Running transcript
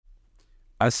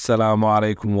Assalaamu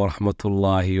calaykum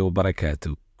waraxmatullaahi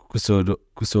wabarakaatu.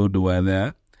 Kusoo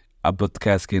dhawaada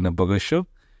podcastkeena bogasho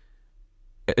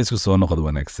isku soo noqod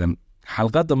wanaagsan.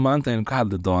 Xalqada maanta aynu ka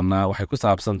hadli doonaa waxay ku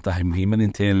saabsan tahay muhiimad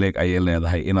intee leeg ayay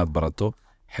leedahay inaad barato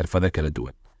xirfado kala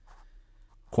duwan,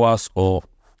 kuwaas oo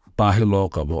baahi loo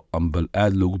qabo amba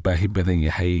aad loogu baahi badan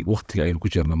yahay waqtiga aynu ku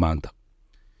jirno maanta.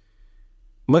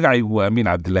 Magacaygu waa Amiin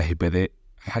Cabdilaahi Bade.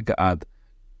 Xagga aad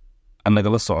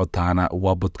anagala socotaana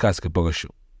waa podcastka bogasho.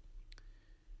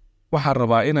 Waxaan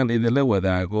rabaa inaan idinla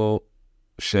wadaago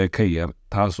sheeko yar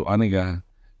taasu aniga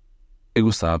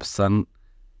igu saabsan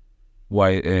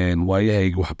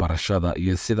waayahayga waxbarashada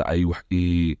iyo sida ay wax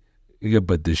iga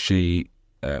bedeshay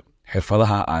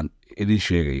xirfadaha aan idin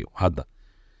sheegayo hadda.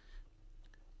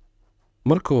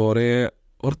 Marka hore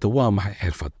horta waa maxay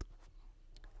xirfad?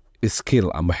 Skill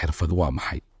ama xirfad waa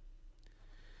maxay?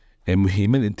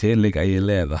 Muhiimad intee leeg ayay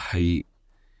leedahay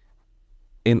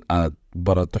in aad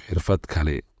barato xirfad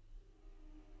kale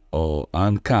oo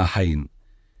aan ka ahayn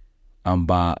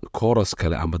amba course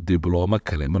kale amba dibloma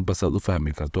kale, marba saad u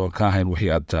fahmi karto oo ka ahayn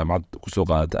wixii aad jaamacad kusoo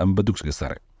qaadatay amba dugsiga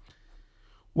sare.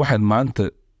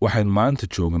 waxaan maanta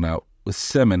joognaa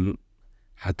zaman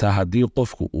xataa haddii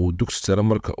qofku uu dugsi sare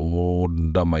marka uu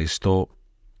dhamaysto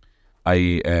ay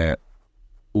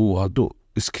uu hadduu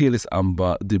skills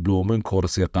amba diplomin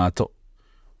course qaato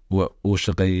uu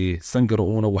shaqaysan karo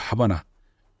uuna waxbana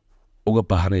uga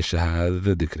baahnay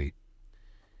shahaadada degree.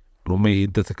 rumihii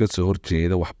dadka ka soo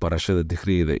horjeeda waxbarashada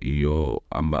degreeda iyo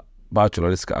amba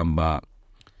bachelorska amba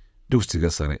dugsiga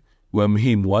sare waa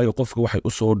muhiim, waayo qofka waxay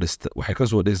ka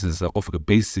soo dhisaysaa qofka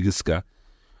basicska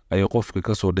ayay qofka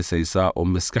ka soo dhisaysaa oo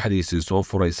maskaxdiisa soo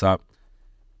furaysaa,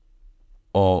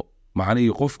 oo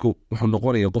macnihii qofku wuxuu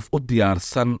noqonayaa qof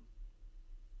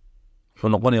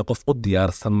u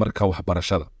diyaarsan marka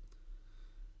waxbarashada.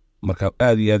 marka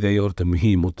aad iyo aad ayay horta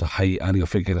muhiim u tahay. aniga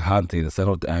fikir ahaantayda san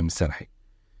horta aaminsanahay.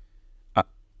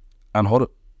 aan hor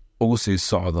ugu sii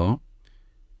socdo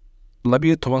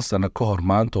 12 sano ka hor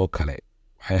maanta oo kale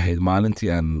waxay ahayd maalintii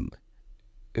aan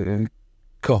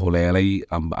ka huleelay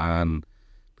amba aan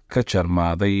ka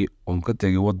jarmaaday oon ka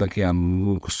tegay wadankii aan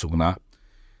ku sugnaa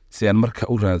si aan marka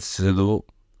u raadsado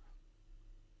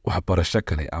waxbarasho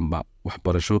kale amba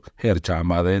waxbarasho heer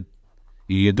jaamacadeed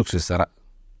iyo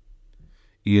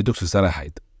dugsi sare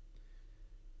ahayd.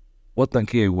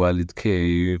 wadankii ay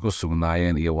waalidkay ku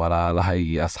sugnaayeen iyo walaalahay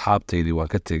iyo asxaabtaydii waan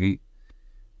ka tegey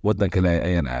wadan kale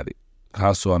ayaan aaday,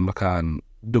 kaasoo aan markaan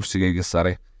dugsigayga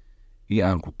sare iyo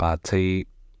aan ku qaatay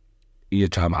iyo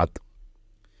jaamacad.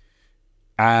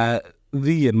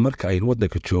 caadiyan marka aynu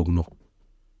wadanka joogno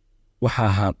waxa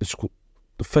ahaan isku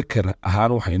fakar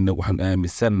ahaan waxaan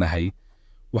aaminsannahay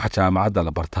wax jaamacadda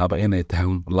la bartaaba inay tahay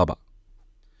laba: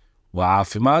 waa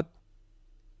caafimaad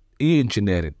iyo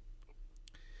engineering.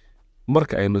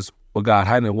 marka aynu gaar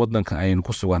ahaan wadanka aynu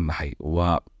ku sugannahay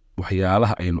waa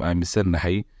waxyaalaha aynu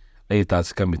aaminsannahay ayay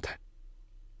taasi ka mid tahay,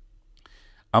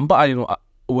 amba aynu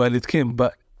waalidkeenba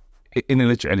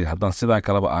inayla jecelin. haddaan sidaa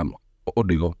kaleba aan u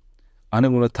dhigo,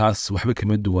 aniguna taas waxba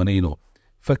kama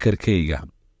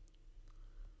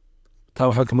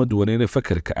duwanayno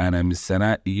fakarka aan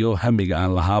aaminsanaa iyo hamiga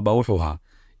aan lahaaba wuxuu ahaa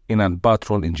inaan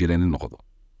petrol engineer noqdo.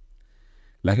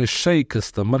 laakiin shay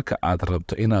kasta marka aad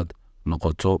rabto inaad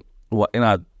noqoto waa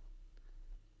inaad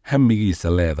hamigiisa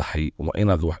leedahay, waa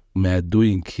inaad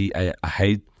maadooyinkii ay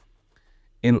ahayd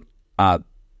in aad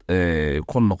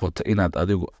ku noqoto inaad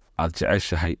adigu aad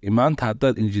jeceshahay. maanta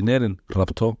haddaad engineering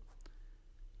rabto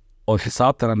oo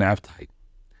xisaabtana necab tahay,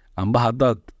 amba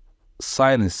haddaad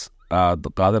science aad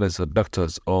qaadanayso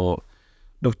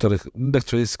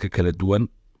doctorska kala duwan,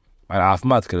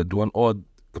 caafimaad kala duwan, oo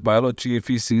biology,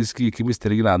 physics,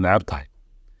 chemistry aad necab tahay,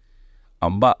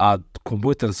 amba aad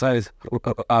computer science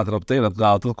aad rabto inaad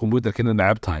qaadato computerkina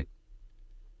necab tahay,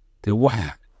 dee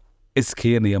wax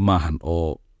iskeenaya maahan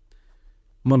oo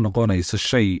ma noqonayso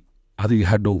shay adiga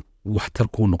hadhow waxtar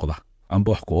kuu noqda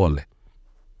amba wax ku ool leh.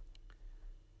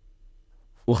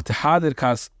 waqti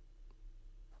xaadirkaas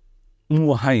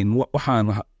muu ahayn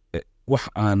wax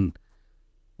aan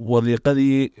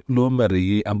wadiiqadii loo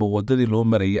marayey amba wadadii loo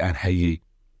marayay aan hayey,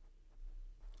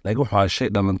 laakiin waxaa shay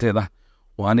dhalanteed ah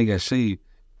oo aniga shay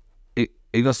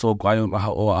iga soo go-ayon ah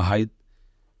oo ahayd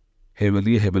hebel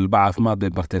iyo hebelba caafimaad bay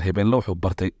barteen, hebelna wuxuu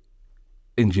bartay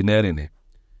engineering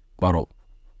baro.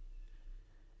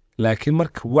 laakiin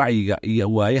marka wacyiga iyo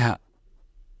waayaha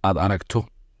aad aragto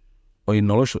oy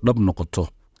noloshu dhab noqoto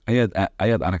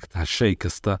ayaad aragtaa shay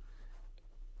kasta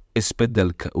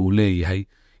isbedelka uu leeyahay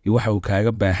iyo waxa uu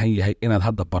kaaga baahan yahay inaad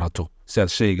hadda barato si aad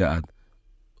shayga aad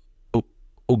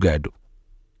u gaadho.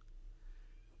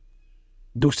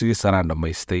 dugsigii saraan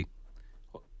dhamaystay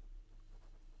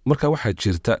marka waxaa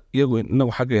jirta iyagu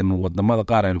inagu xaggeenu wadamada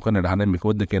qaar aynu ka nidhahnay iminka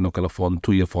wadankeenu kale form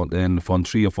 2 iyo form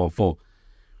 3 iyo form 4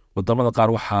 wadamada qaar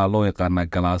waxaa loo yaqaanaa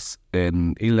galaas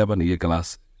 11 iyo galaas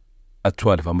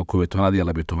 12 ama 12 iyo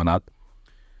 12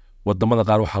 wadamada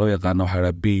qaar waxaa loo yaqaanaa waxaa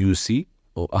la BUC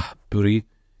oo ah Bury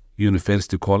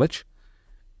University College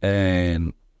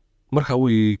marka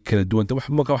way kala duwan tahay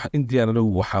marka waxa India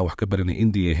anagu waxa wax ka baranay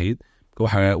India ahayd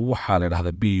waxa la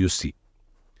yiraahdaa BUC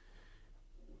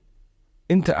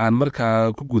inta aan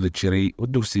markaa ku guda jiray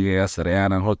dugsiga sare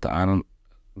aan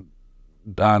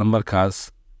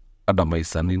markaas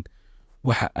dhamaysanin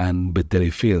waxa aan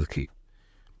bedelay fielkii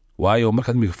waayo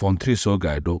markaad imika form 3 soo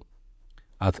gaadho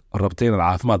aad rabtay inaad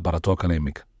caafimaad barato kale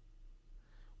imika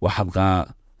waxaad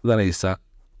qaadanaysaa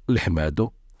 6 maado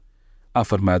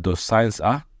 4 maado science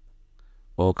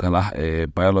oo kala ah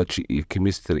biology iyo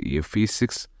chemistry iyo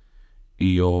physics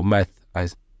iyo math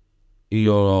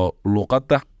iyo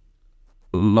luqadda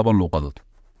 2 luqadood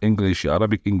English iyo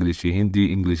Arabic English iyo Hindi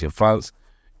English iyo France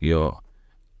iyo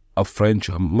French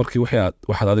markii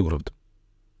waxaad adigu rabto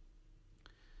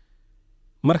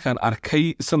markaan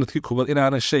arkay sanadkii koobaad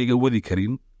inaanan shayga wadi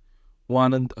karin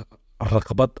waanan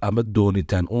raqbad ama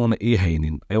doonitaan oona ii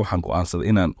haynin ayaa waxaan go'aansaday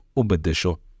inaan u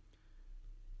bedesho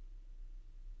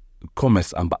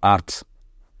commerce amba art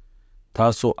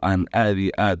taasoo aan aad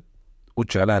iyo aad u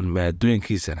jeclaan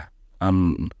maadooyinkiisana aan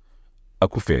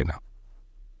ku fiicna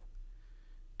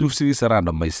dugsigii saraan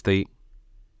dhamaystay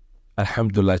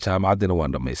alxamdulillah jaamacadina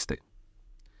waan dhamaystay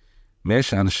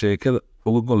meeshaan sheekada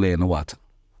uga goleena waatan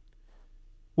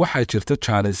waxaa jirta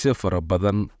jaanisyo fara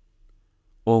badan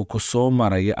oo ku soo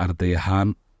maraya arday ahaan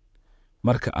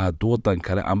marka aad wadan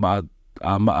kale ama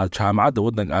aad jaamacadda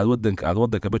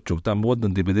wadankaba joogto ama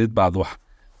wadan dibadeed baad wax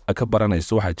ka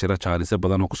baranayso waxaa jira jaanisyo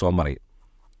badan oo ku soo maraya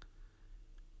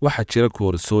waxaa jira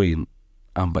koorsooyin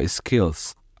amba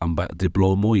skills amba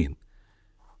diblomooyin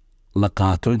la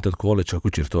qaato intaad college ku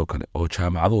jirto oo kale oo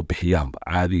jaamacaduhu bixiyaan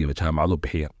caadiga jaamacaduhu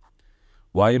bixiyaan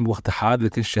waayo waqti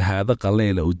xaadirkan shahaado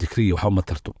qaleela oo digriya waxa ma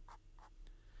tarto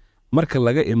marka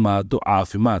laga imaado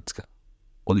caafimaadka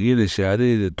oo iyada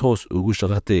shahaadadeeda toos ugu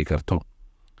shaqeey karto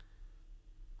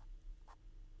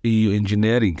iyo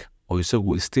engineering oo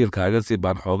isagu steel kaaga si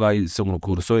baan xoogaa isagu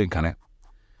koorsooyin kale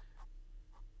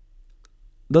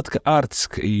dadka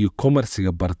artska iyo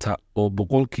commerce-ga barta oo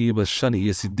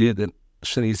 5%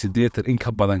 85 in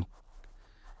ka badan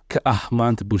ka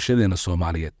maanta bulshadeena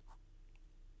Soomaaliyeed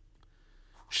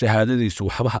shahaadadiisu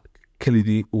waxba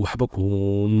kalidii waxba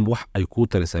wax ay ku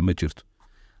taraysaa ma jirto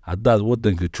haddaad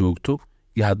wadanka joogto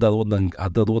iyo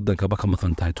haddaad wadanka ka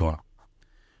maqan tahay toona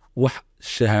wax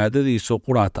shahaadadiisu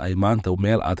quraata ay maanta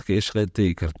meel aad ka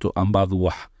shaqeey karto ambaad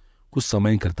wax ku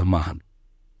samayn karta maahan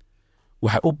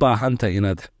waxay u baahan tahay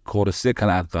inaad koorse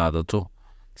kale aad qaadato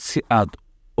si aad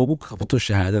ugu qabto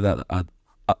shahaadada aad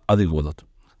adigu wadato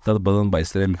dad badan baa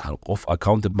islaamka qof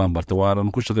accountant baan bartay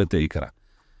waan ku shaqeey karaa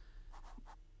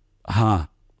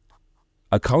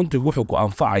accounting wuxuu ku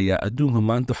anfacayaa adduunka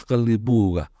maanta wax qalli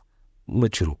buuga ma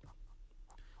jiro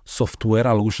software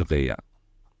lagu shaqeeyaa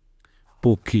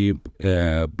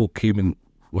bookkeeping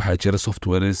waxaa jira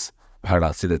softwares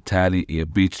waxaa sida Tahay iyo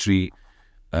EP03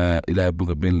 ilaa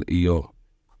bookkeeping iyo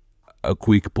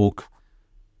QuickBook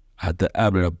hadda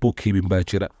aabla bookkeeping baa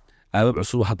jira aabab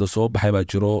cusub hadda soo baxay baa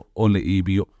jiro oo la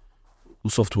iibiyo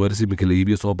software simika la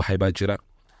iibiyo soo baxay baa jira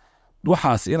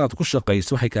waxaas inaad ku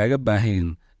shaqeyso waxay kaaga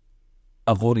baahan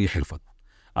aqoon iyo xirfad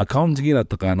accounting inaad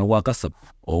taqaano waa qasab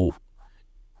oo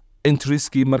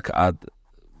interest-kii marka aad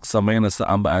samaynayso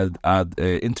ama aad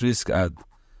interest-ka aad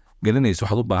gelinayso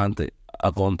waxaad u baahan tahay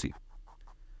aqoontii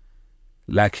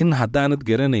laakiin haddaanad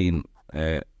garanayn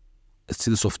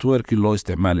sida software-kii loo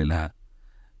isticmaali lahaa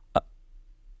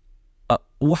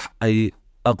wax ay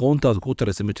aqoontaada ku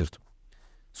taraysa ma jirto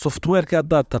software-ka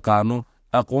haddaad taqaano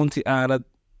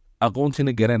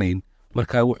aqoontiina garanayn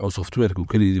markaa wuxuu software-ku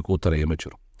kelidii ku taraya ma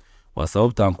jiro waa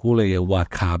sababtaan kuu leeyahay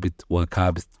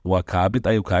waa kaabid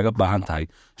ayuu kaaga baahan tahay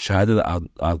shahaadada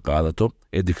aad qaadato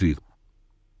ee digriga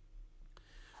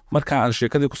marka aan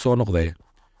sheekadii ku soo noqday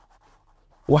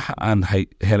waxa aan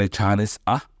helay jaanis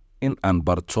in aan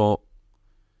barto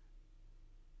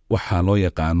waxaa loo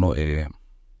yaqaano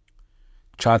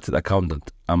chartered accountant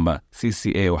ama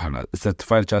CCA waxaa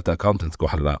certified chartered accountant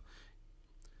waxaa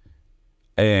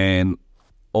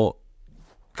oo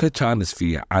ka jaanis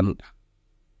fiican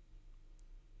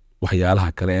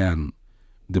waxyaalaha kale aan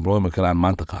diploma kale aan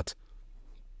maanta qaato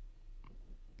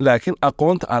laakiin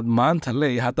aqoonta aad maanta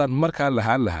leeyahay haddaan markaa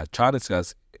lahaa jaaniskaas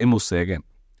imuu seegeen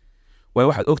way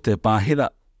waxaad ogtahay baahida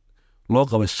loo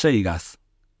qabo shaygaas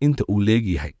inta uu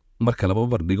leegyahay marka laba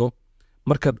bardhigo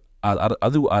marka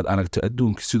adigu aad aragto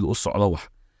adduunka siduu u socdo wax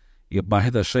iyo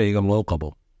baahida shayga loo qabo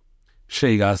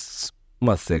shaygaas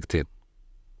ma seegteen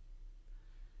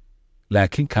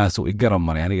laakiin kaas uu igaran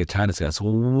maray aniga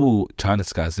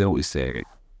jaaniskaasina uu iseegay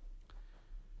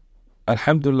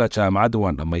alxamdulillah jaamacadda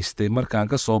waan dhammaystay markaan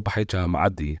ka soo baxay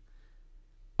jaamacaddii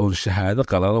oon shahaado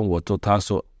qalalan wato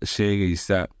taasoo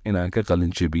sheegaysa inaan ka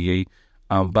qalin jebiyey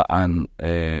amba aan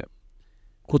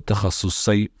ku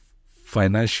takhasusay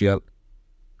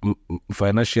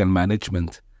financial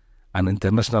management and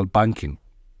international banking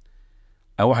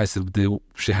waxay sirtay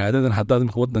shahaadadan haddaad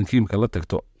imika waddanka imika la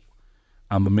tagto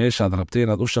ama meeshaad rabtay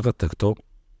inaad u shaqo tagto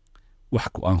wax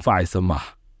ku anfacaysa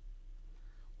maaha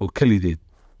oo kelideed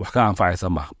wax ka anfacaysa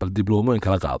maaha bal dibloomoyin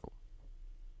kala qaado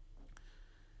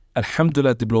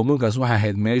alxamdulillah dibloomoyinkaas waxay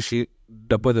ahayd meeshii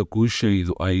dhabada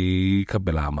guushaydu ay ka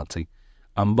bilaabantay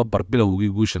amba barbilowgii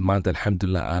guushan maanta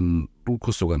alxamdulillah aan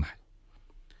ku suganahay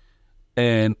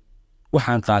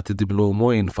waxaan qaatay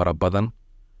dibloomoyin fara badan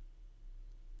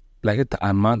laakiin ta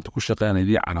aan maanta ku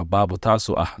shaqeynayay carabaabo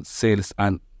taasoo ah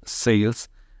sales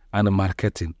and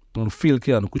marketing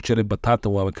fiilkii aan ku jiray bataata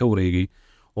waaba ka wareegay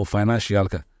oo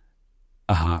financialka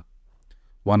ahaa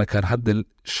waana kan hadda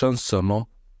 5 sano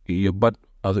iyo bad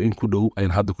ado in ku dhow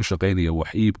ayaan hadda ku shaqeynaya wax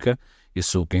iibka iyo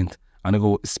suuqeynta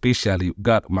anigoo especially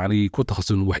gaar macnihii ku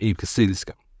takhasun wax iibka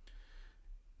saleska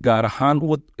gaar ahaan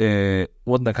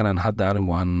waddankan hadda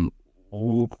anigu aan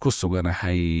ku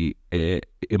suganahay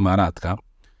imaaraadka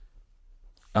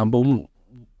amba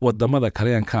wadamada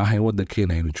kale aan ka ahayn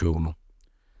waddankeena aynu joogno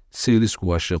salesku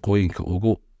waa shaqooyinka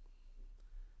ugu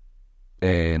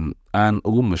aan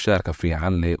ugu mushaarka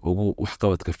fiican leh ugu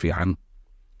waxqabadka fiican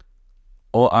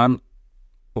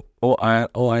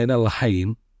oo ayna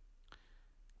lahayn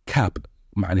cap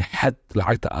macni xad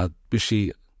lacagta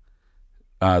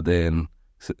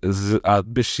aad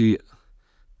bishii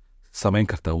samayn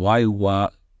karta waayo waa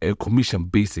commission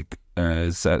basic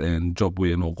job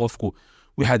weyn oo qofku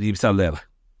waxaad iibsaad leedahay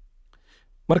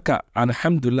marka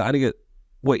alxamdulillah aniga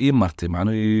way ii martay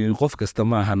macnuu qof kasta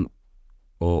maahan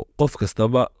oo qof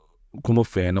kastaba kuma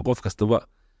fiicna qof kastaba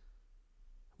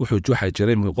waxaa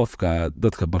jiray qofka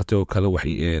dadka bartay oo kale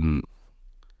waxay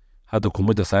hadda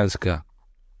computer science-ka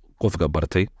qofka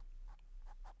bartay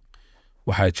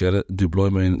waxaa jira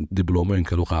dibloomoyin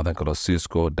kale u qaadan karo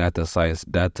Cisco data science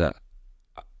data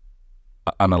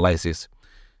analysis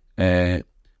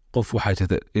qof waxaa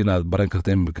jirta inaad baran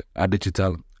karta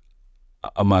digital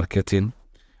marketing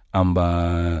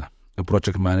amba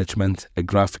project management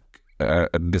graphic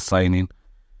designing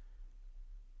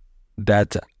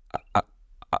data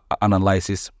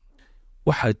analysis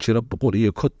waxaa jira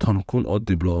 150,000 oo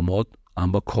dibloomood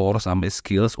amba course amba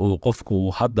skills oo qofku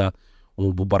hadda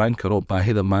uu baran karo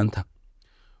baahida maanta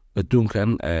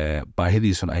adduunkan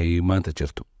baahidiisun ay maanta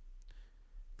jirto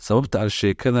sababta aan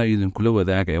sheekada idinkula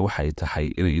wadaagaya waxay tahay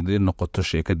inay idin noqoto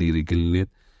sheeko dhiirigelineed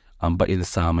amba idin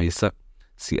saamaysa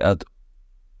si aad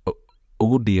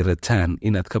ugu dhiirataan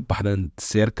inaad ka baxdaan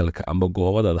seerkalka amba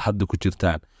goobadaad hadda ku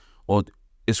jirtaan ood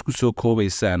isku soo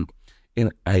koobaysaan in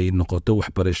ay noqoto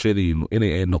waxbarashadiinu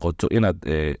inay noqoto inaad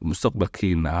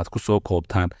mustaqbalkiina aad ku soo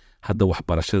koobtaan hadda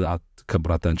waxbarashada aad ka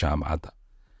barataan jaamacadda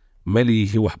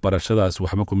malihi waxbarashadaas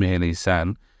waxba kuma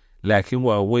helaysaan laakiin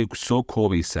waa way soo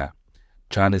koobaysaa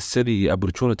jaanisyadii iyo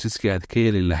opportunitieski aad ka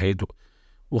heli lahayd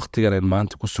waqtigan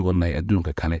maanta ku sugannahay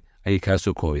adduunka kale ayay kaa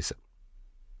soo koobaysaa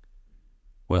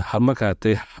har markaad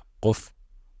tahay qof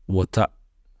wata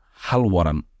hal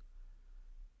waran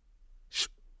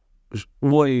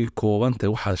way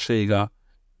koobantahay waxaad shayga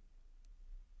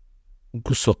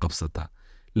ku soo qabsataa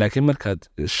laakiin markaad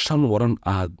 5 waran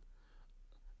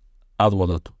aad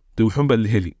wadato dee wuxuun baad la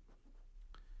heli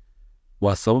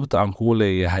waa sababta aan kugu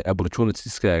leeyahay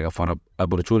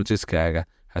opportunitieskaaga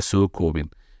ha soo koobin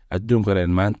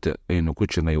adduunkan maanta aynu ku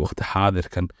jirnay waqti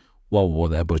xaadirkan waa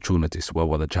wada opportunities waa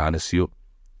wada jaanisyo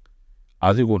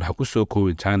adiguna ha ku soo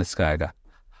koobin jaaniskaaga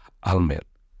hal meel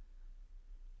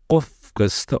qof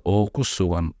kasta oo ku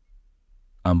sugan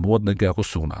ama waddankaa ku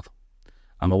sugnaado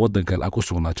ama waddankan ku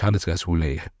sugnaa jaaniskaas uu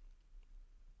leeyahay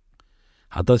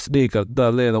haddaad isdhihi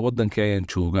kartaad leedahay waddankii ayaan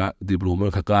joogaa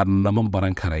dibloomoyinka qaarna nama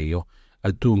baran karayo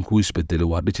adduunku isbedelay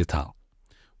waa digital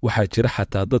waxaa jira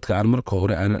xataa dadka aan marka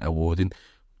hore aanan awoodin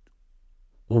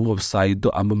websaydo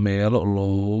ama meelo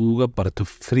looga barto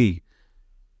free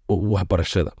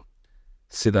waxbarashada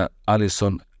sida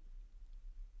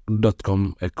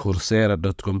alison.com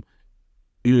coursera.com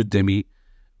udemy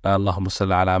allahuma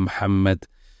salli calaa maxamed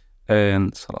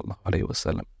sala allahu alayhi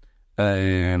wasalam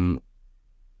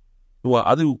waa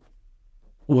adigu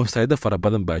websaydo fara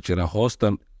badan baa jira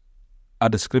hoostan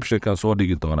descriptionkan soo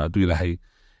dhigi doona hadduu ilaahay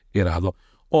yiraahdo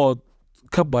oo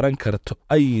ka baran karto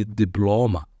ay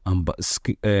dibloma amba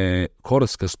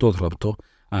koras kastood rabto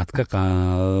aad ka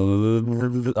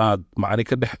aad macni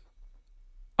ka dhex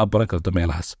abaran karto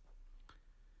meelahaas.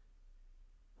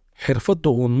 xirfadda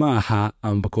uun ma aha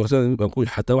amba koorsada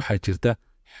xataa waxaa jirta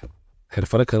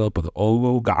xirfado kala badan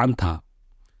oo gacanta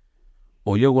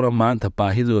oo iyaguna maanta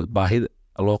baahida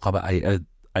loo qaba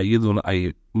iyaduna ay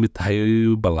mid tahay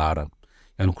ballaaran.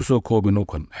 yani kusoo koobin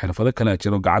kan xirfado kale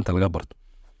jiro gacanta laga barto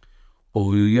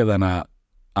oo iyadana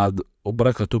aad u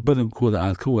baran karto badankooda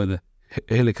aad ka wada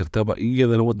heli kartaba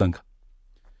iyadana wadanka,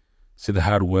 sida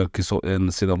hardwareki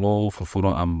sida loo furfuro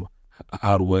ama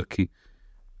hardwareki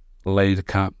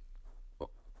laydka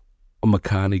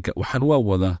makaaniga. waxaan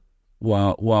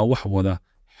waa wax wada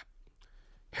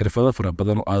xirfado fara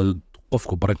badan oo aad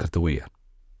qofku baran karta weeyaan.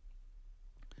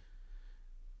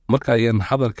 marka ayaan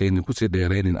hadalkayni kusii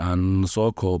dheeraynin aan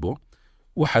soo koobo,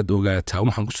 waxaad ogaataa,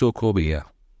 waxaan kusoo koobayaa,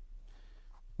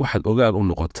 waxaad ogaan u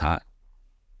noqotaa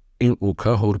in uu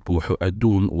kaa hor buuxo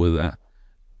adduun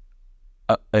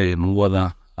wada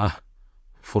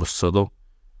fursado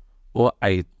oo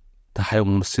ay tahay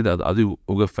sidaad adigu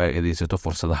uga faa'iidaysato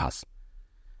fursadahaas.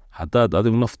 haddaad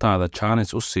adigu naftaada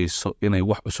jaanis u siiso inay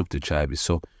wax cusub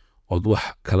tijaabiso ood wax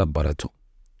kala barato,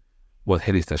 waad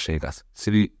helaysaa shaygaas.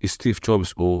 sidii Steve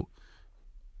Jobs uu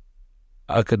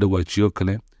ka dhawaajiyo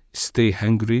kale, stay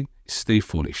hungry, stay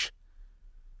foolish.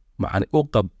 macni u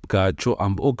gaajo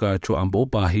amba u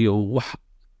baahiyo wax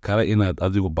kale inaad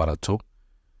adigu barato,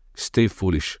 stay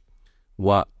foolish.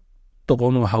 waa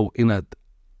doqon wahaw inaad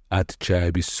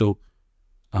tijaabiso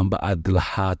amba aad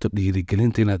lahaato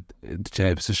dhiirigelinta inaad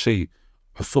tijaabiso shay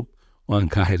cusub oo aan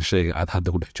kaa hel shayga aad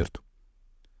hadda ku dhex jirto.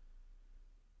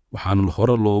 waxaana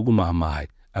hore loogu mahmaahay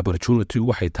opportunity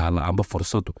waxay taallaa amba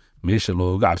fursadu meesha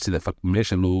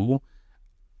loogu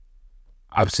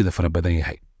cabsida fara badan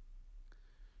yahay.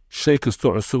 shay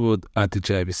kastoo cusubood aad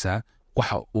tijaabisaa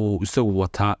waxa uu isagu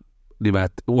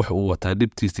wataa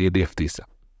dhibtiisa iyo dheeftiisa.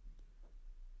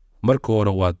 marka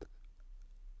hore waad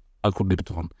ku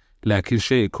dhibtoon, laakiin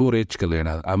shayga courage-ka la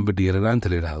yidhahdo amba dhiiranaanta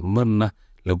la yidhahdo marna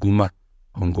laguma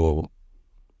hongoobo.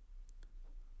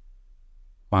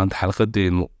 maanta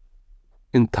xalqadeenu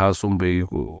intaasunbay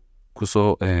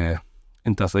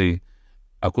intaasay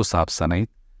ku saabsanayd.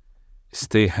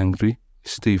 stay hungry,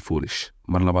 stay foolish.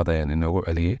 mar labaad ayaan inoogu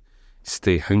celiyey,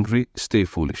 stay hungry, stay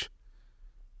foolish.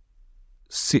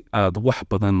 si aad wax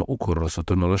badanna u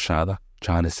kororsato noloshaada,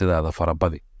 jaanisyadaada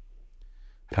farabadi.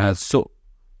 raadso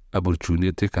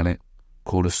opportunity kale,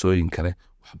 koorsooyin kale,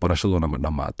 waxbarashadoona ma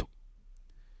dhammaato.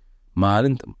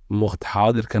 maalinta waqti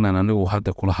xaadirkanan anigu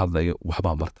hadda kula hadlayo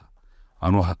waxbaa barta.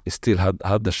 anuu still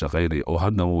hadda shaqaynaya oo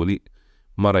hadda weli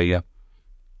maraya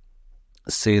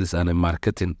sales and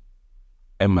marketing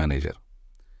manager.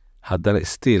 haddana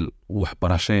still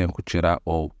waxbarashayaan ku jiraa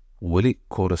oo weli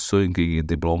koorsooyinkayga iyo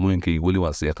diblomooyinkayga weli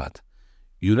waan sii qaata.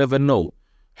 you never know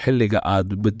xilliga aad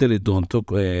bedeli doonto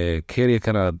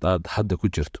career-kan aad hadda ku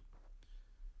jirto.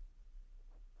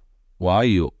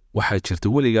 waayo waxaa jirta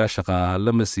weligaa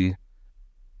shaqaale ma sii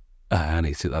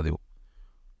ahaanaysid adigu.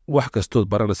 wax kastood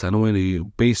baranaysaana waa inay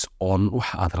base on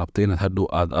waxa aad rabta inaad hadhow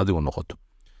aad adigu noqoto.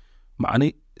 macni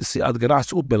si aad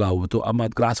ganacsi u bilaawdo ama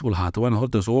aad ganacsi u lahaato waa inaad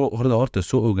horta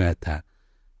soo ogaataa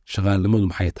shaqaalinimadu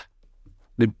maxay tahay.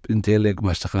 dhib intee leeg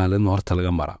baa shaqaalinimo horta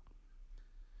laga maraa.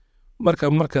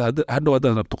 marka hadhow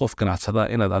haddaad rabto qof ganacsadaa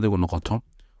inaad adigu noqoto,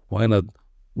 waa inaad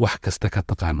wax kasta ka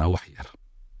taqaanaa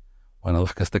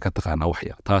wax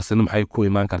yar. taasina maxay ku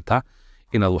imaan kartaa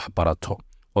inaad wax barato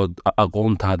ood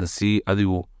aqoontaada sii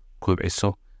adigu kobciso,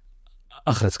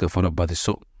 akhriska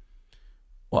farabadiso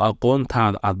oo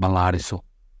aqoontaada aad ballaariso,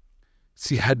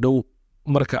 si hadhow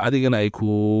marka adigana ay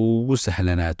kugu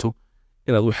sahlanaato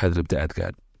inaad waxaad rabta aad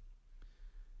gaadho.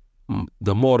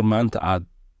 the more maanta aad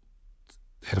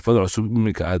xirfado cusub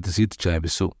iminka aad sii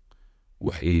tijaabiso,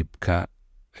 wax iibka,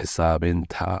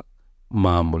 xisaabinta,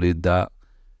 maamulidda,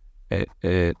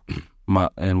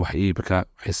 wax iibka,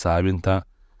 xisaabinta,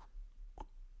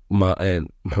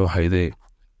 muxuu hayde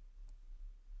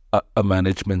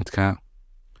managementka,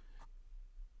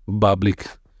 public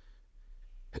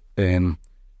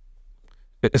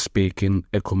speaking,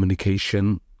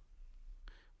 communication.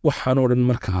 waxaan oo dhan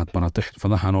marka aad barato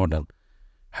xirfadahan oo dhan,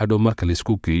 hadhow marka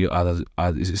laisku geeyo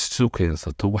aad isu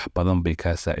keensato wax badan bay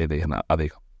kaa saacidayaan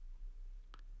adiga.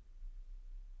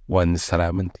 waan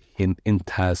salaamantihiin.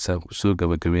 intaasaan kusoo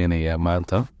gabagabeynayaa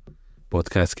maanta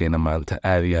podcastkeena. maanta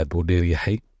aad iyo aad buu dheer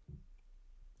yahay,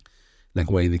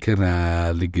 laakiin waa idinka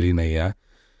raali gelinayaa.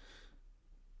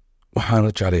 waxaana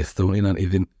jeclaysto inaan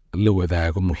idin la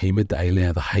wadaago muhiimadda ay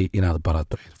leedahay inaad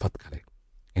barato xirfad kale,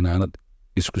 inaanad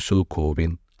isku soo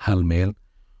koobin hal meel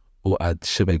oo aad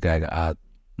shabagaaga aad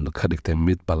ka dhigtay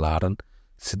mid ballaaran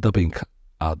si dabinka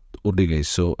aad u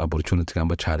dhigayso opportunity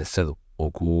amba jaanisadu oo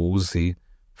kuugu sii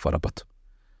farabato.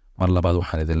 mar labaad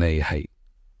waxaan idin leeyahay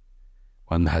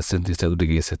waad mahadsantiisa aad u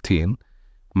dhegaysatiin.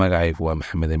 magacaygu waa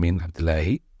maxamed amiin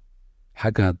cabdilaahi.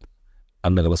 xaggaad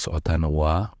aad nagala socotaana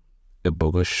waa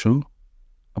bogasho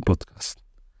podcast.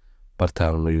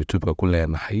 bartaanu youtube-ka ku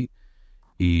leenahay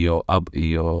iyo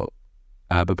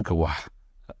aababka wax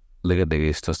laga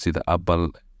dhagaysto sida Apple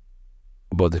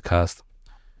podcast,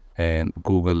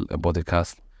 Google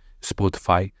podcast,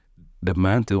 Spotify.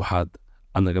 dhammaanteed waxaad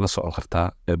aad nagala socon kartaa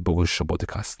bogasho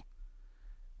podcast.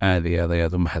 aad iyo aad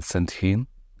ayaad u mahadsantihiin.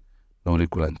 nooli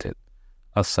kulanteed.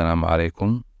 assalaamu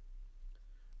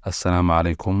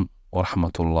calaykum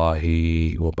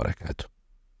waraxmatullaahi wabarakaatu.